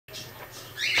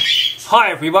Hi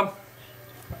everyone,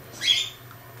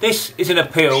 this is an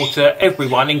appeal to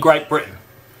everyone in Great Britain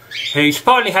who's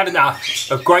finally had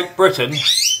enough of Great Britain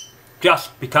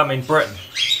just becoming Britain.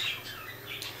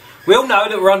 We all know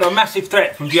that we're under a massive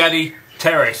threat from jihadi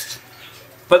terrorists,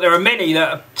 but there are many that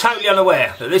are totally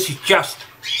unaware that this is just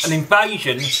an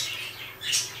invasion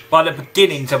by the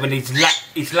beginnings of an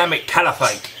Islamic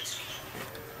caliphate.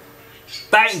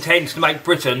 That intends to make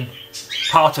Britain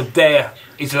part of their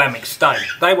Islamic state.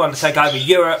 They want to take over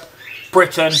Europe,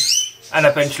 Britain and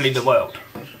eventually the world.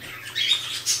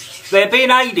 They're being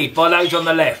aided by those on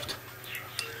the left,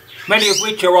 many of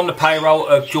which are on the payroll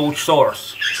of George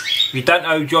Soros. If you don't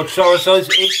know who George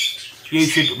Soros is, you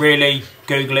should really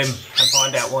Google him and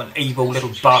find out what an evil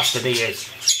little bastard he is.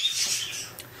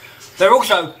 They're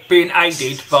also being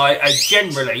aided by a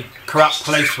generally corrupt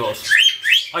police force.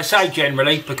 I say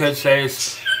generally because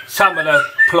there's some of the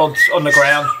plods on the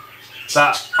ground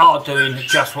that are doing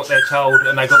just what they're told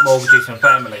and they've got mortgages and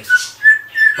families.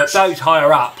 But those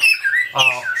higher up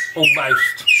are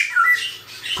almost,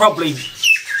 probably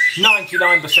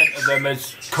 99% of them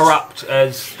as corrupt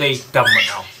as the government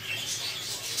are.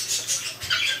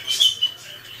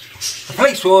 The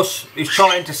police force is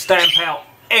trying to stamp out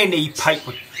any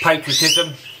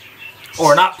patriotism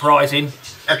or an uprising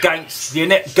against the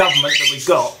inept government that we've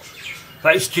got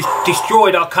that has just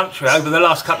destroyed our country over the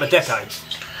last couple of decades.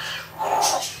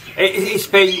 It's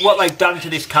been, what they've done to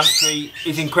this country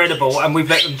is incredible and we've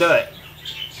let them do it.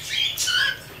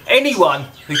 Anyone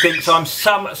who thinks I'm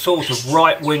some sort of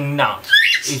right-wing nut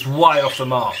is way off the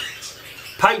mark.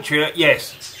 Patriot,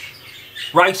 yes.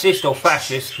 Racist or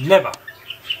fascist, never.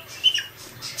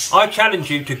 I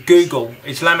challenge you to Google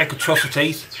Islamic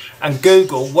atrocities and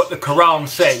Google what the Quran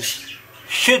says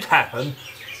should happen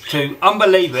to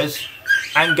unbelievers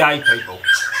and gay people.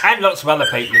 And lots of other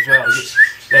people as well.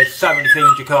 There's so many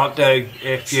things you can't do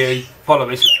if you follow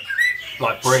Islam,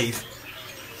 like breathe.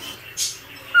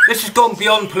 This has gone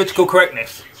beyond political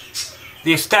correctness.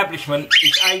 The establishment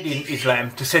is aiding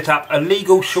Islam to set up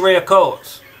illegal Sharia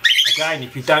courts. Again,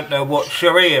 if you don't know what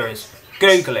Sharia is,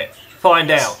 Google it,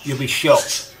 find out, you'll be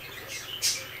shocked.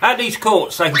 At these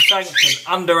courts they can sanction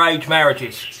underage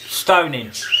marriages,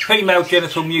 stoning, female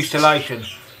genital mutilation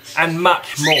and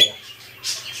much more.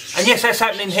 And yes, that's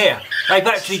happening here. They've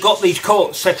actually got these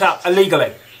courts set up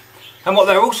illegally. And what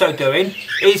they're also doing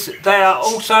is they are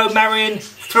also marrying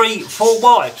 3, 4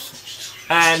 wives.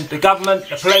 And the government,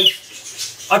 the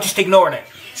police, are just ignoring it.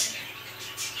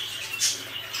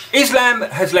 Islam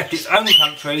has left its own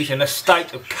countries in a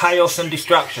state of chaos and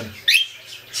destruction.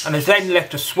 And has then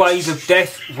left a swathe of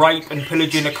death, rape and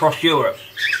pillaging across Europe.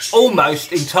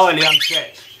 Almost entirely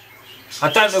unchecked. I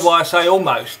don't know why I say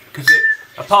almost, because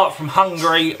apart from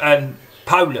Hungary and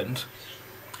Poland,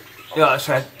 almost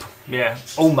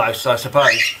I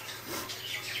suppose.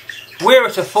 We're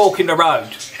at a fork in the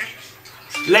road.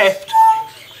 Left,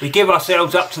 we give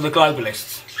ourselves up to the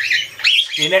globalists,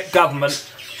 the inept government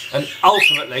and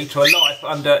ultimately to a life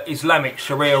under Islamic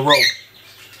Sharia rule.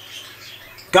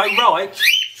 Go right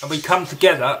and we come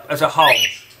together as a whole,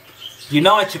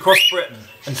 unite across Britain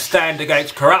and stand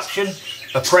against corruption,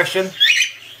 oppression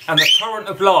and the torrent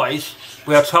of lies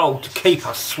we are told to keep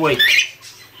us sweet.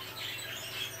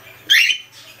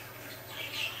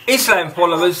 Islam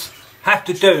followers have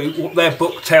to do what their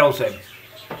book tells them,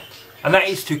 and that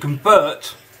is to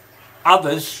convert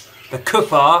others, the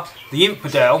kuffar, the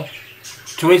infidel,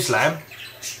 to Islam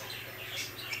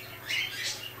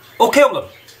or kill them.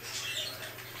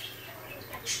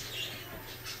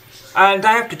 And they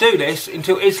have to do this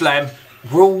until Islam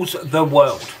rules the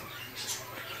world.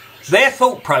 Their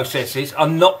thought processes are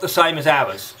not the same as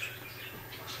ours.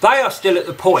 They are still at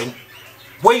the point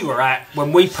we were at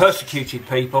when we persecuted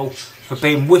people for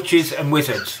being witches and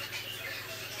wizards.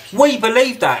 We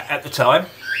believed that at the time,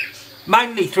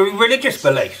 mainly through religious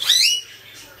beliefs.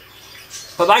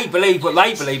 But they believe what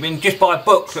they believe in just by a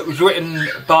book that was written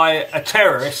by a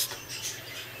terrorist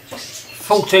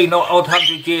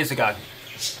 1400 years ago.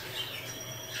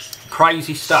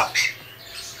 Crazy stuff.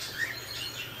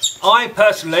 I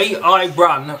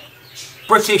run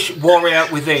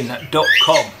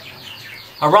BritishWarriorWithin.com.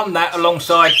 I run that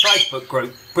alongside Facebook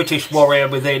group British Warrior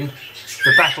Within,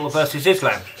 the Battle versus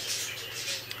Islam.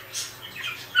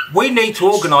 We need to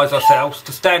organise ourselves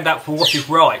to stand up for what is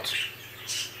right,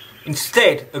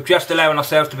 instead of just allowing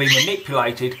ourselves to be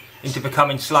manipulated into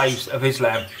becoming slaves of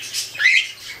Islam.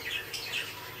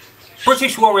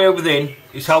 British Warrior Within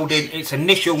is holding its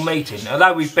initial meeting,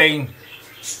 although we've been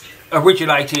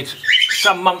originated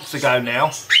some months ago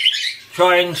now,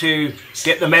 trying to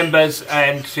get the members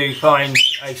and to find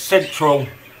a central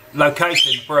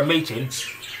location for a meeting.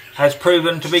 has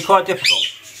proven to be quite difficult,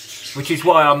 which is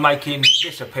why I'm making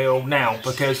this appeal now,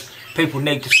 because people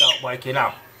need to start waking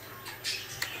up.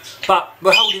 But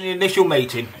we're holding the initial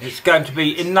meeting. It's going to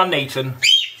be in Nuneaton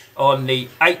on the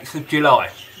 8th of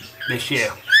July this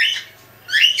year.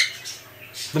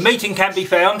 The meeting can be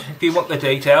found, if you want the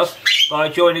details, by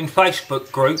joining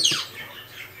Facebook group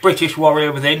British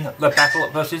Warrior Within the Battle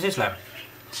vs Islam.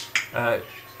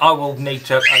 I will need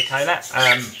to okay that,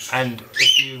 and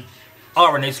if you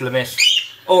are an Islamist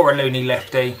or a loony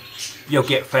lefty, you'll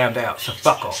get found out, so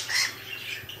fuck off.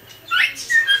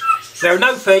 There are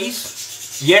no fees.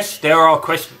 Yes, there are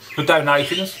requests for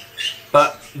donations,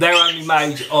 but they're only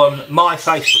made on my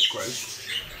Facebook group,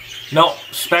 not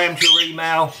spammed your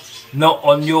email, not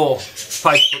on your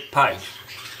Facebook page.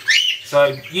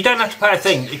 So you don't have to pay a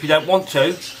thing if you don't want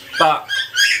to, but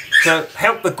to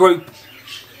help the group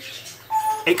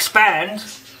expand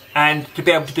and to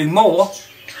be able to do more,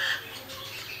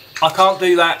 I can't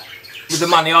do that with the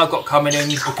money I've got coming in,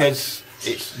 because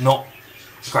it's not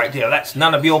a great deal. That's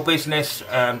none of your business,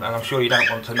 and I'm sure you don't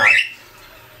want to know.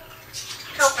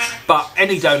 But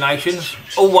any donations,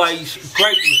 always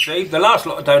greatly received. The last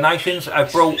lot of donations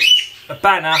have brought a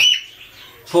banner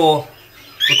for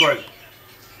the group,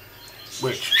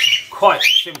 which quite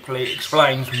simply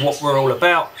explains what we're all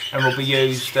about and will be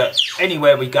used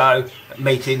anywhere we go, at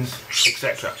meetings,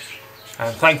 etc.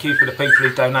 And thank you for the people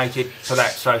who've donated for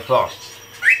that so far.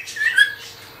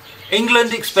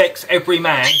 England expects every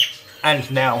man,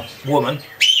 and now woman,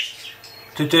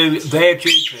 to do their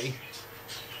duty.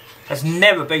 Has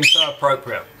never been so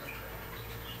appropriate.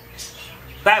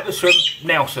 That was from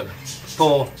Nelson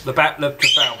for the Battle of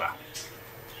Trafalgar.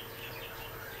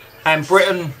 And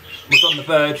Britain was on the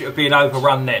verge of being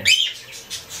overrun then.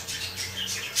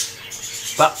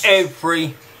 But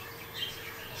every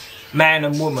man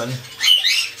and woman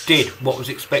did what was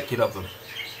expected of them.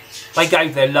 They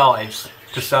gave their lives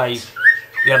to save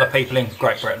the other people in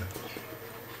Great Britain.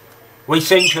 We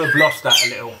seem to have lost that a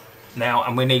little now,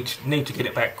 and we need to get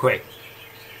it back quick.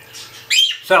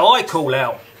 So I call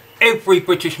out every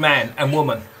British man and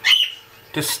woman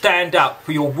to stand up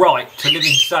for your right to live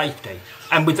in safety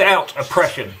and without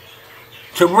oppression,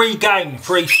 to regain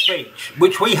free speech,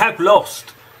 which we have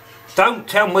lost. Don't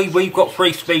tell me we've got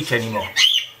free speech anymore.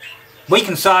 We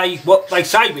can say what they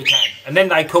say we can, and then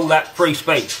they call that free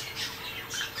speech.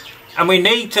 And we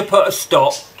need to put a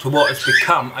stop to what has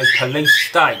become a police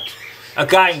state.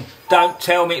 Again, don't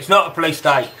tell me it's not a police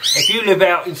state. If you live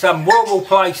out in some rural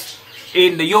place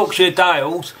in the Yorkshire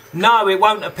Dales, no, it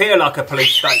won't appear like a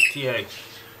police state to you.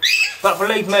 But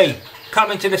believe me,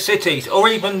 come into the cities or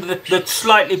even the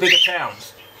slightly bigger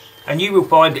towns, and you will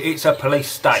find it's a police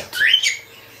state.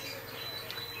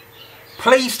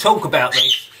 Please talk about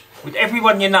this with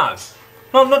everyone you know.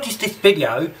 Not just this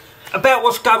video, about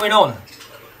what's going on.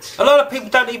 A lot of people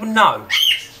don't even know.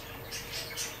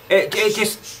 It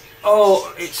just,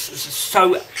 oh, it's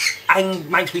so,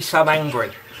 makes me so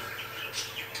angry.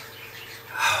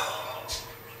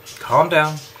 Calm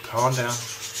down, calm down,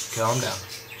 calm down.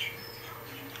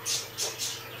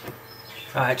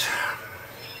 Right.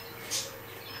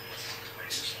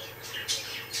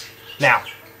 Now,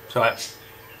 so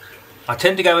I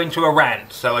tend to go into a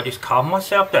rant, so I just calm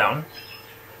myself down,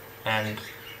 and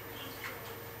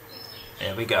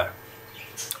there we go.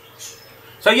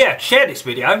 So yeah, share this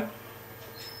video.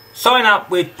 Sign up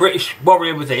with British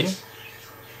Warrior Within.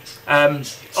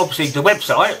 Obviously the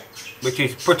website, which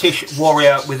is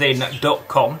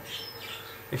BritishWarriorWithin.com.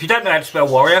 If you don't know how to spell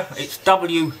warrior, it's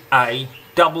W-A-R-R-I-O-R.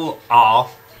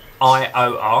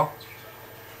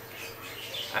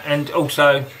 And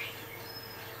also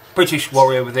British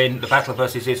Warrior Within the Battle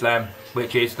vs Islam,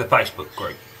 which is the Facebook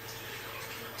group.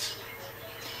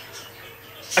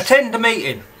 Attend the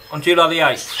meeting on July the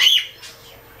 8th.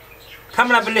 Come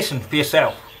and have a listen for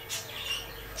yourself.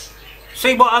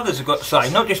 See what others have got to say,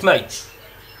 not just me.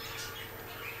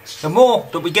 The more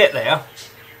that we get there,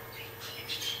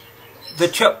 the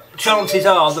chances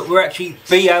are that we'll actually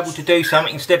be able to do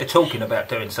something instead of talking about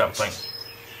doing something.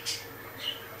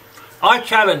 I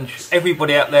challenge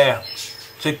everybody out there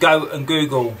to go and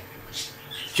Google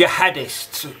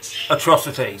jihadist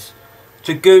atrocities,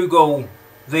 to Google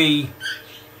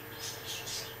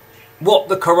what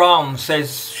the Quran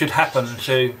says should happen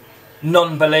to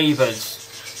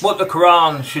non-believers, what the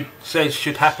Quran says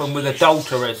should happen with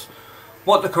adulterers,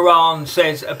 what the Quran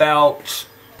says about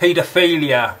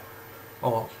paedophilia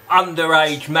or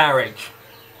underage marriage.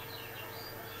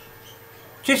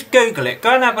 Just Google it,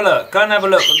 go and have a look, go and have a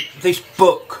look at this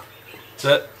book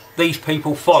that these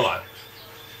people follow.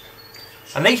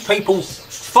 And these people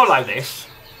follow this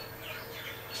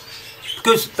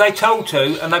Because they told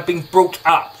to, and they've been brought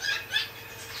up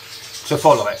to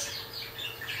follow it.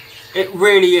 It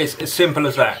really is as simple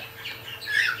as that.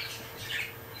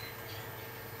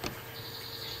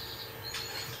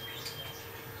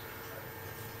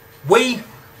 We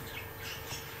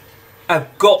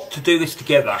have got to do this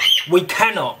together. We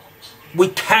cannot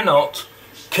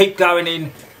keep going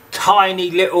in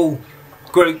tiny little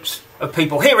groups of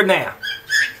people here and there.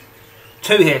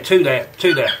 2 here, 2 there,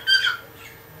 2 there.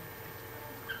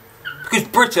 Because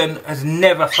Britain has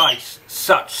never faced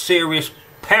such serious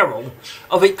peril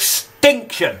of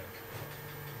extinction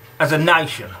as a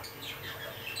nation.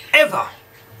 Ever.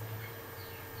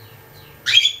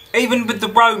 Even with the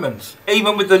Romans,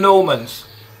 even with the Normans,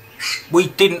 we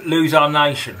didn't lose our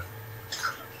nation.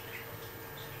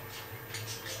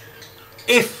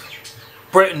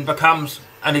 If Britain becomes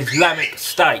an Islamic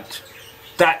state,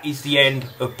 that is the end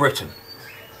of Britain.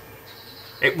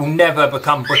 It will never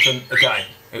become Britain again.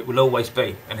 It will always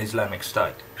be an Islamic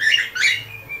state.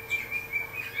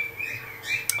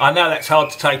 I know that's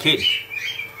hard to take in,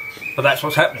 but that's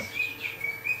what's happening.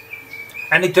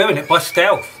 And they're doing it by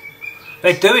stealth.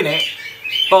 They're doing it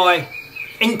by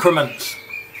increments.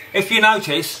 If you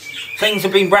notice, things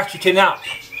have been ratcheting up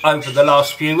over the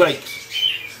last few weeks.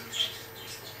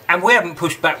 And we haven't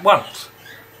pushed back once.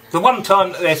 The one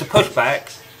time that there's a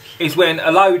pushback is when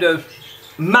a load of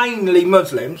mainly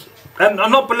Muslims, and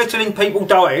I'm not belittling people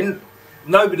dying,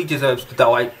 nobody deserves to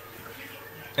die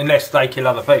unless they kill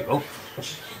other people.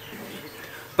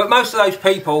 But most of those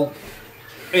people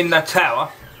in the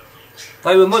tower,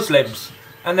 they were Muslims.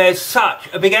 And there's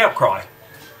such a big outcry.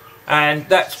 And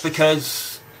that's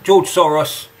because George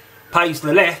Soros pays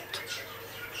the left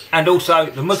and also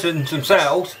the Muslims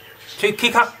themselves to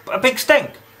kick up a big stink.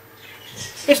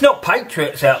 It's not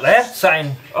patriots out there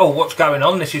saying, oh, what's going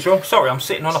on, this is wrong. Sorry, I'm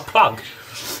sitting on a plug.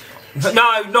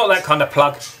 No, not that kind of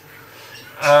plug.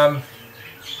 And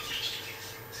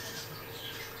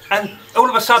all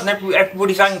of a sudden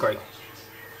everybody's angry.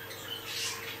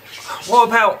 What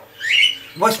about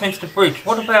Westminster Bridge?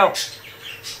 What about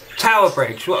Tower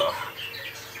Bridge? What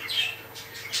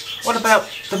about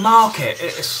the market?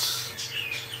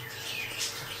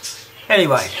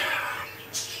 Anyway,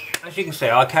 as you can see,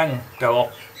 I can go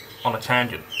off on a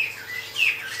tangent.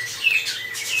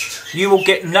 You will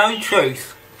get no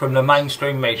truth from the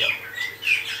mainstream media.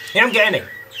 You don't get any.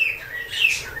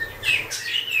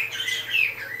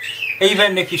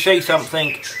 Even if you see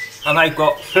something and they've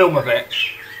got film of it,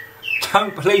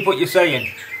 don't believe what you're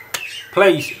seeing.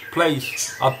 Please,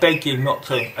 please, I beg you not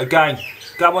to. Again,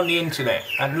 go on the internet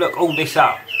and look all this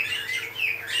up.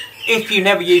 If you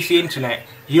never use the internet,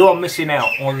 you are missing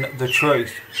out on the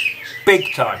truth.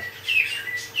 Big time.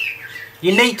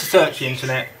 You need to search the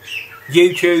internet,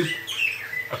 YouTube,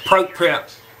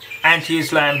 appropriate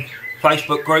anti-Islam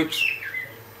Facebook groups.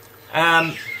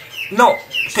 Not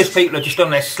because people are just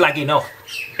on there slagging off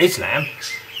Islam,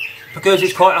 because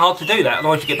it's quite hard to do that,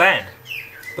 otherwise you get banned.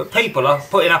 But people are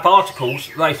putting up articles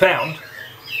they found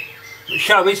that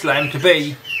show Islam to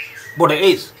be what it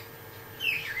is,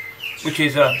 which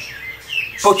is a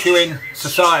butchering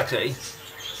society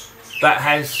that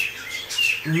has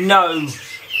no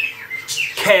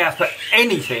care for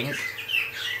anything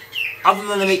other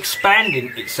than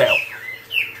expanding itself.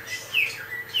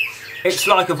 It's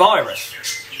like a virus.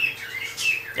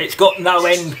 It's got no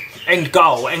end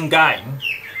goal, end game,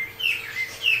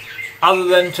 other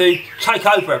than to take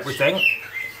over everything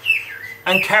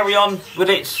and carry on with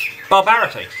its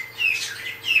barbarity.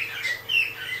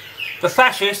 The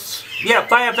fascists, yeah,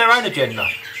 they have their own agenda.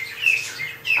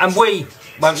 And we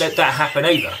won't let that happen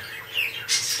either.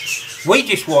 We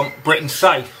just want Britain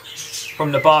safe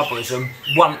from the barbarism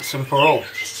once and for all.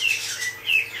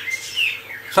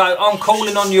 So I'm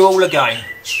calling on you all again,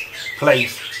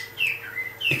 please.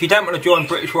 If you don't want to join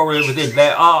British Warrior Within,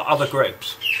 there are other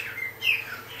groups.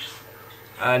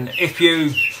 And if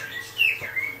you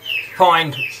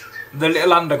find the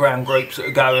little underground groups that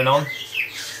are going on,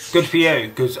 good for you,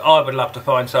 because I would love to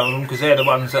find some of them, because they're the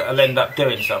ones that will end up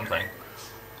doing something.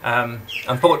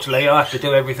 Unfortunately, I have to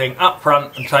do everything up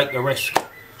front and take the risk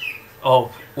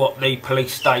of what the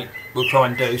police state will try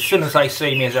and do as soon as they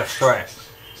see me as a threat.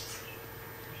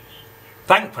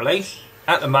 Thankfully,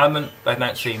 at the moment, they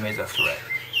don't see me as a threat,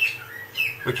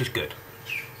 which is good.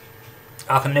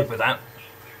 I can live with that.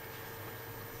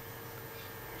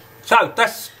 So,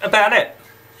 that's about it.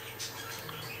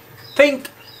 Think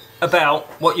about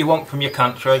what you want from your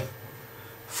country.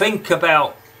 Think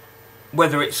about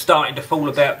whether it's starting to fall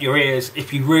about your ears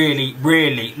if you really,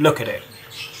 really look at it.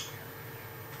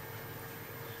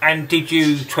 And did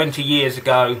you, 20 years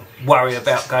ago, worry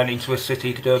about going into a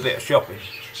city to do a bit of shopping?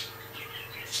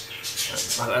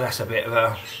 That's a bit of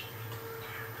a...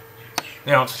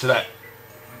 The answer to that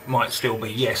might still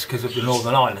be yes, because of the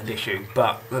Northern Ireland issue,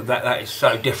 but that is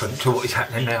so different to what is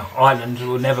happening now. Ireland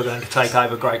were never going to take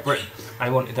over Great Britain. They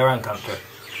wanted their own country.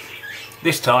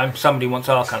 This time, somebody wants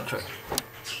our country.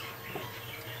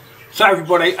 So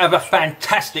everybody, have a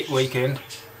fantastic weekend.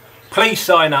 Please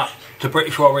sign up to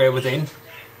British Warrior Within,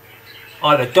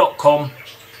 either .com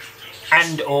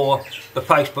and or the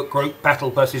Facebook group Battle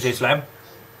vs Islam.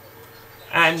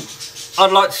 And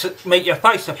I'd like to meet you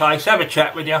face to face, have a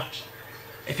chat with you.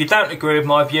 If you don't agree with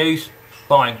my views,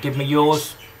 fine, give me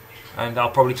yours, and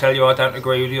I'll probably tell you I don't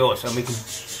agree with yours, and we can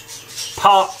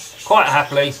part quite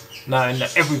happily knowing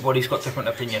that everybody's got different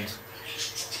opinions.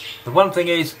 The one thing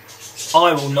is,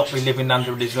 I will not be living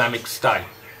under an Islamic state.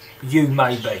 You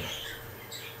may be.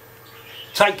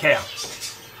 Take care.